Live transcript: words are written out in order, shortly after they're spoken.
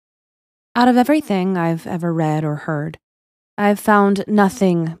Out of everything I've ever read or heard, I've found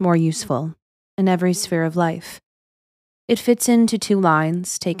nothing more useful in every sphere of life. It fits into two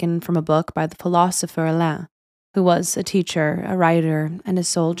lines taken from a book by the philosopher Alain, who was a teacher, a writer, and a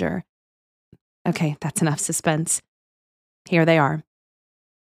soldier. Okay, that's enough suspense. Here they are.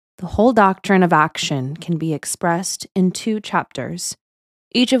 The whole doctrine of action can be expressed in two chapters,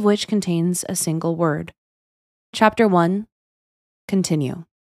 each of which contains a single word. Chapter 1, continue.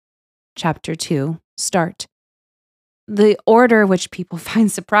 Chapter 2, start. The order, which people find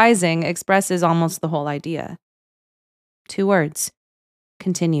surprising, expresses almost the whole idea. Two words: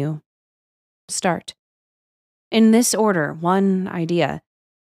 continue, start. In this order, one idea.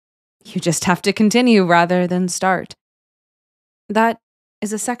 You just have to continue rather than start. That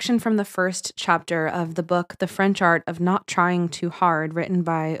is a section from the first chapter of the book The French Art of Not Trying Too Hard, written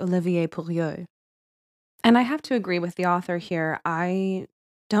by Olivier Pourier. And I have to agree with the author here. I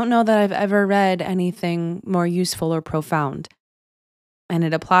don't know that I've ever read anything more useful or profound. And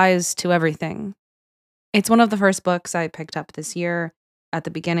it applies to everything. It's one of the first books I picked up this year at the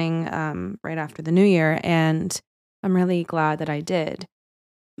beginning, right after the new year, and I'm really glad that I did.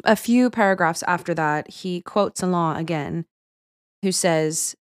 A few paragraphs after that, he quotes Alain again, who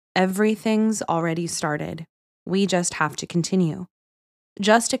says, "Everything's already started. We just have to continue.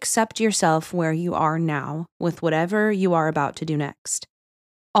 Just accept yourself where you are now with whatever you are about to do next.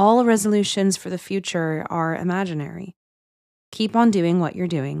 All resolutions for the future are imaginary. Keep on doing what you're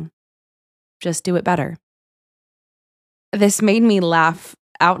doing. Just do it better." This made me laugh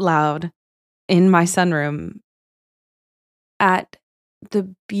out loud in my sunroom at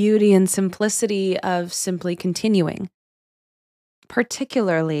the beauty and simplicity of simply continuing,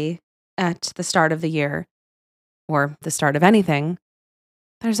 particularly at the start of the year or the start of anything.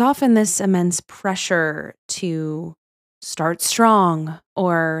 There's often this immense pressure to start strong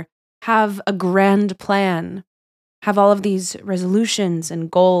or have a grand plan, have all of these resolutions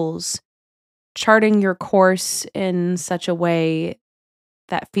and goals, charting your course in such a way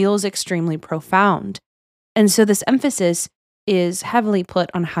that feels extremely profound. And so this emphasis is heavily put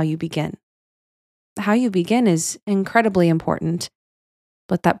on how you begin. How you begin is incredibly important,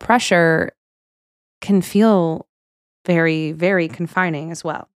 but that pressure can feel very, very confining as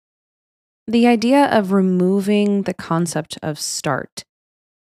well. The idea of removing the concept of start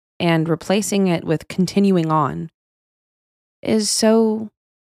and replacing it with continuing on is so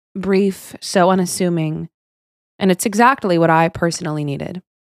brief, so unassuming, and it's exactly what I personally needed.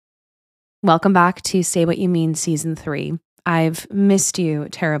 Welcome back to Say What You Mean Season 3. I've missed you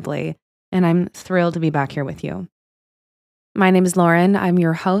terribly, and I'm thrilled to be back here with you. My name is Lauren. I'm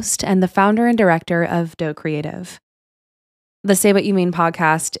your host and the founder and director of Doe Creative. The Say What You Mean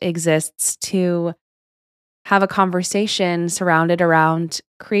podcast exists to have a conversation surrounded around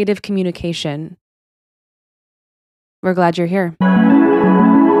creative communication. We're glad you're here.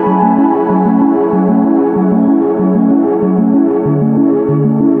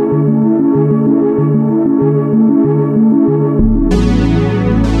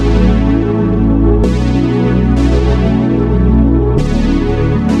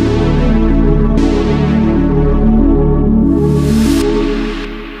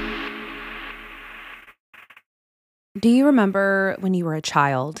 Do you remember when you were a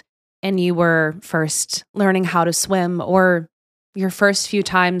child and you were first learning how to swim, or your first few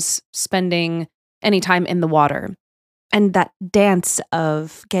times spending any time in the water, and that dance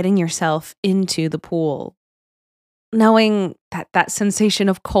of getting yourself into the pool, knowing that that sensation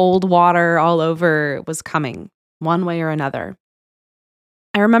of cold water all over was coming one way or another?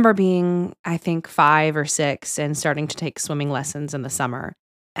 I remember being, I think, 5 or 6 and starting to take swimming lessons in the summer,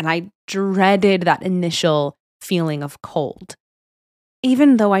 and I dreaded that initial feeling of cold.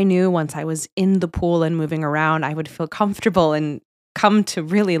 Even though I knew once I was in the pool and moving around, I would feel comfortable and come to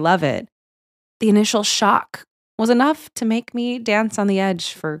really love it, the initial shock was enough to make me dance on the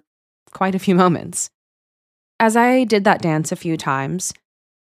edge for quite a few moments. As I did that dance a few times,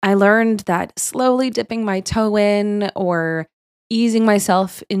 I learned that slowly dipping my toe in or easing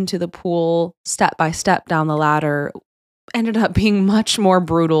myself into the pool step by step down the ladder ended up being much more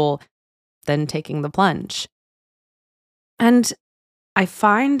brutal than taking the plunge. And I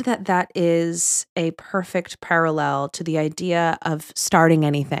find that that is a perfect parallel to the idea of starting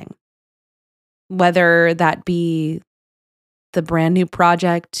anything, whether that be the brand new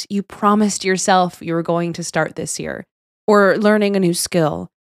project you promised yourself you were going to start this year, or learning a new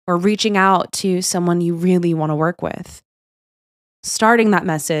skill, or reaching out to someone you really want to work with. Starting that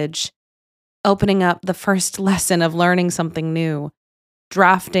message, opening up the first lesson of learning something new,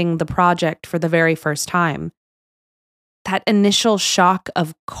 drafting the project for the very first time. that initial shock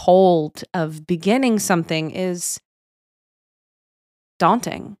of cold, of beginning something, is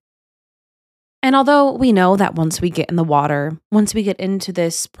daunting. And although we know that once we get in the water, once we get into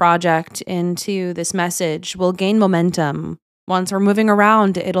this project, into this message, we'll gain momentum. Once we're moving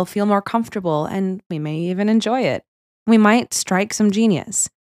around, it'll feel more comfortable and we may even enjoy it. We might strike some genius.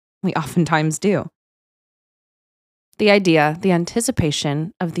 We oftentimes do. The idea, the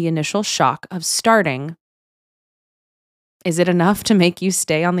anticipation of the initial shock of starting, is it enough to make you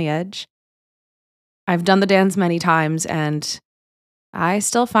stay on the edge? I've done the dance many times and I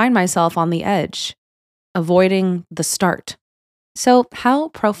still find myself on the edge, avoiding the start. So how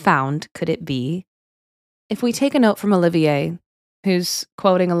profound could it be if we take a note from Olivier, who's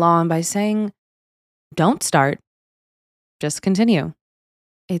quoting along by saying, "Don't start, just continue.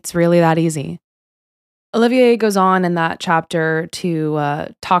 It's really that easy." Olivier goes on in that chapter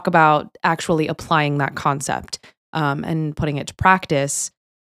to talk about actually applying that concept and putting it to practice,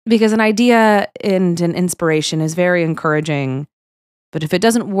 because an idea and an inspiration is very encouraging. But if it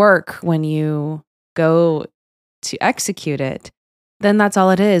doesn't work when you go to execute it, then that's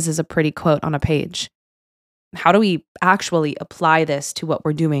all it is a pretty quote on a page. How do we actually apply this to what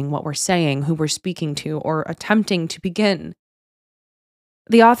we're doing, what we're saying, who we're speaking to, or attempting to begin?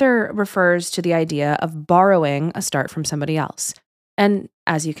 The author refers to the idea of borrowing a start from somebody else. And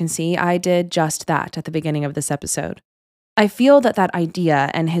as you can see, I did just that at the beginning of this episode. I feel that that idea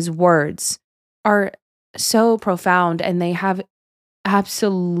and his words are so profound, and they have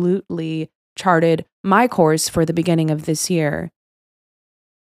absolutely charted my course for the beginning of this year.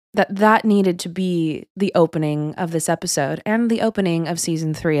 That needed to be the opening of this episode and the opening of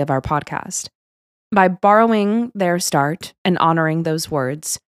season 3 of our podcast. By borrowing their start and honoring those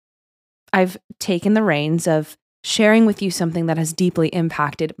words, I've taken the reins of sharing with you something that has deeply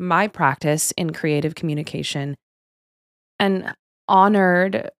impacted my practice in creative communication and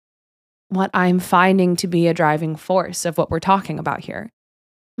honored what I'm finding to be a driving force of what we're talking about here.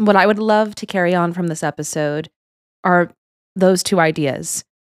 What I would love to carry on from this episode are those two ideas.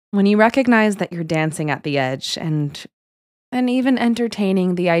 When you recognize that you're dancing at the edge and even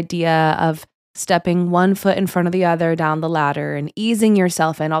entertaining the idea of stepping one foot in front of the other down the ladder and easing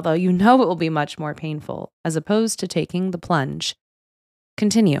yourself in, although you know it will be much more painful, as opposed to taking the plunge,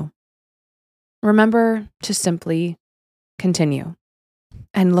 continue. Remember to simply continue.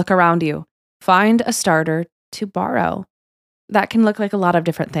 And look around you. Find a starter to borrow. That can look like a lot of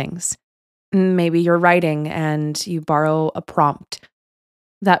different things. Maybe you're writing and you borrow a prompt.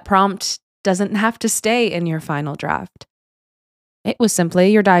 That prompt doesn't have to stay in your final draft. It was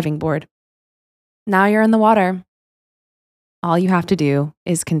simply your diving board. Now you're in the water. All you have to do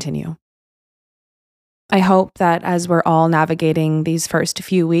is continue. I hope that as we're all navigating these first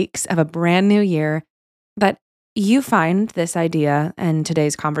few weeks of a brand new year, that you find this idea and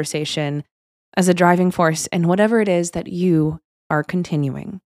today's conversation as a driving force in whatever it is that you are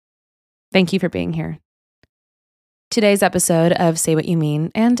continuing. Thank you for being here. Today's episode of Say What You Mean,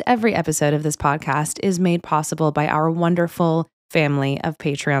 and every episode of this podcast, is made possible by our wonderful family of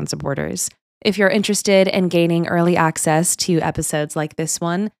Patreon supporters. If you're interested in gaining early access to episodes like this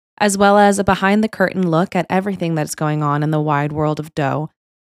one, as well as a behind-the-curtain look at everything that's going on in the wide world of dough,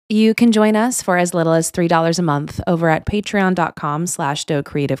 you can join us for as little as $3 a month over at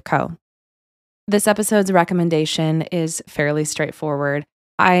patreon.com/doughcreativeco. This episode's recommendation is fairly straightforward.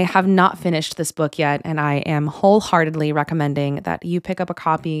 I have not finished this book yet, and I am wholeheartedly recommending that you pick up a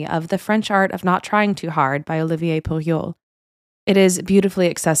copy of The French Art of Not Trying Too Hard by Olivier Pujol. It is beautifully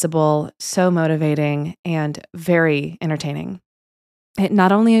accessible, so motivating, and very entertaining. It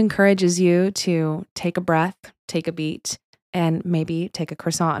not only encourages you to take a breath, take a beat, and maybe take a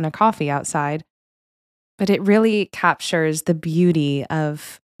croissant and a coffee outside, but it really captures the beauty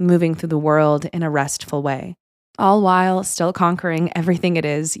of moving through the world in a restful way, all while still conquering everything it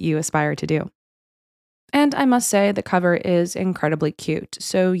is you aspire to do. And I must say, the cover is incredibly cute,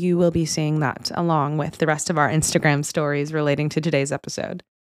 so you will be seeing that along with the rest of our Instagram stories relating to today's episode.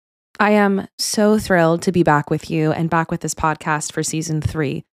 I am so thrilled to be back with you and back with this podcast for season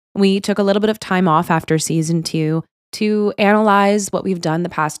 3. We took a little bit of time off after season 2 to analyze what we've done the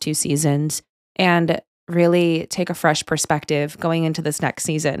past 2 seasons and really take a fresh perspective going into this next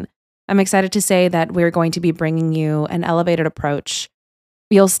season. I'm excited to say that we're going to be bringing you an elevated approach.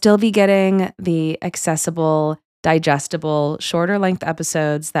 You'll still be getting the accessible, digestible, shorter length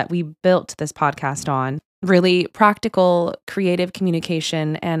episodes that we built this podcast on. Really practical, creative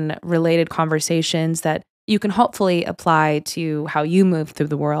communication and related conversations that you can hopefully apply to how you move through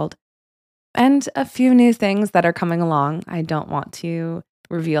the world. And a few new things that are coming along. I don't want to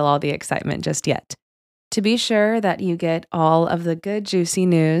reveal all the excitement just yet. To be sure that you get all of the good, juicy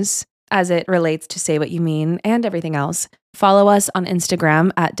news as it relates to Say What You Mean and everything else, follow us on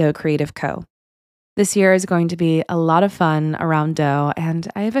Instagram at Doe Creative Co. This year is going to be a lot of fun around Doe, and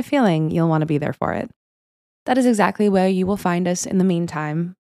I have a feeling you'll want to be there for it. That is exactly where you will find us in the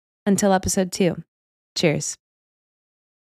meantime. Until episode 2. Cheers.